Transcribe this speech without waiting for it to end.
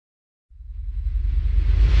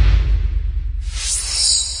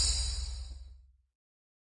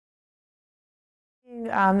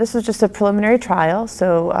This was just a preliminary trial,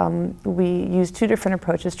 so we used two different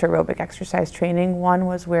approaches to aerobic exercise training. One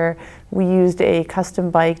was where we used a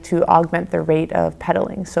custom bike to augment the rate of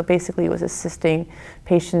pedaling. So basically it was assisting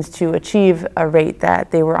patients to achieve a rate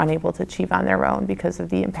that they were unable to achieve on their own because of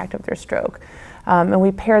the impact of their stroke. And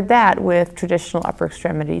we paired that with traditional upper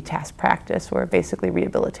extremity task practice, or basically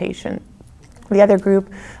rehabilitation. The other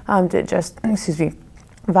group did just,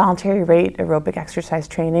 voluntary rate aerobic exercise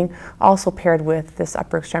training, also paired with this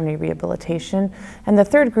upper extremity rehabilitation. And the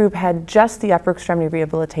third group had just the upper extremity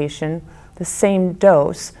rehabilitation, the same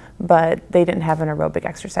dose, but they didn't have an aerobic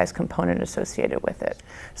exercise component associated with it.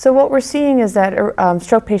 So what we're seeing is that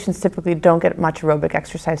stroke patients typically don't get much aerobic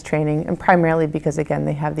exercise training, and primarily because, again,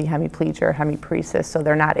 they have the hemiplegia or hemiparesis, so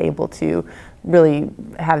they're not able to really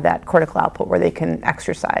have that cortical output where they can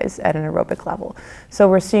exercise at an aerobic level. So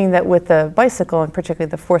we're seeing that with the bicycle, and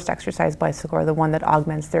particularly the forced exercise bicycle, or the one that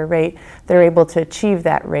augments their rate, they're able to achieve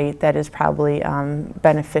that rate that is probably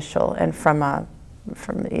beneficial. And from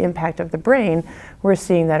the impact of the brain, we're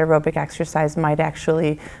seeing that aerobic exercise might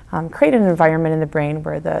actually create an environment in the brain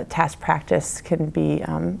where the task practice can be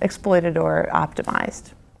exploited or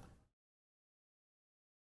optimized.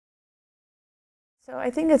 So I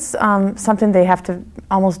think it's something they have to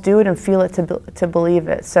almost do it and feel it to believe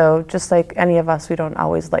it. So just like any of us, we don't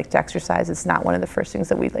always like to exercise. It's not one of the first things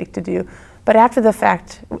that we like to do. But after the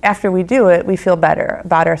fact, after we do it, we feel better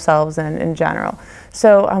about ourselves and in general.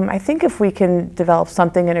 So I think if we can develop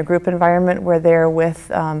something in a group environment where they're with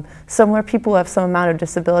similar people who have some amount of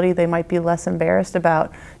disability, they might be less embarrassed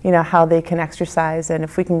about, how they can exercise. And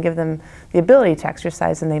if we can give them the ability to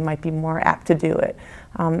exercise, then they might be more apt to do it.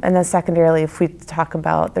 And then secondarily, if we talk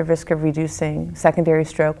about the risk of reducing secondary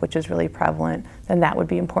stroke, which is really prevalent, then that would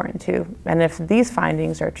be important too. And if these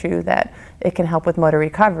findings are true, that it can help with motor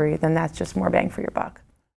recovery, then that's just more bang for your buck.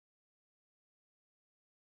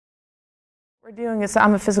 What we're doing is,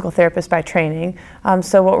 I'm a physical therapist by training,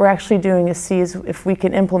 so what we're actually doing is see if we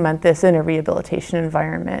can implement this in a rehabilitation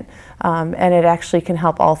environment. And it actually can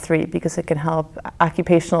help all three, because it can help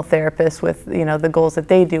occupational therapists with the goals that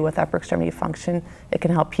they do with upper extremity function. It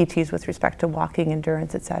can help PTs with respect to walking,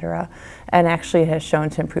 endurance, etc. And actually it has shown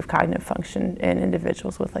to improve cognitive function in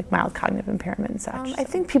individuals with like mild cognitive impairment and such. I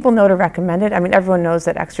think people know to recommend it. I mean, everyone knows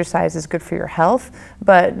that exercise is good for your health,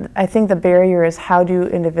 but I think the barrier is, how do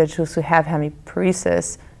individuals who have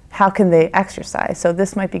hemiparesis, how can they exercise? So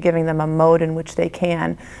this might be giving them a mode in which they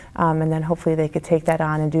can, and then hopefully they could take that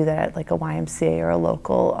on and do that at like a YMCA or a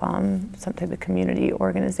local, some type of community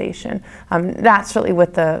organization. Not certainly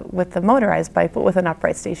with the motorized bike, but with an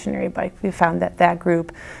upright stationary bike. We found that that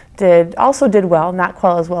group also did well, not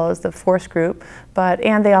quite as well as the force group,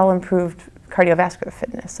 and they all improved cardiovascular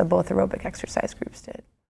fitness, so both aerobic exercise groups did.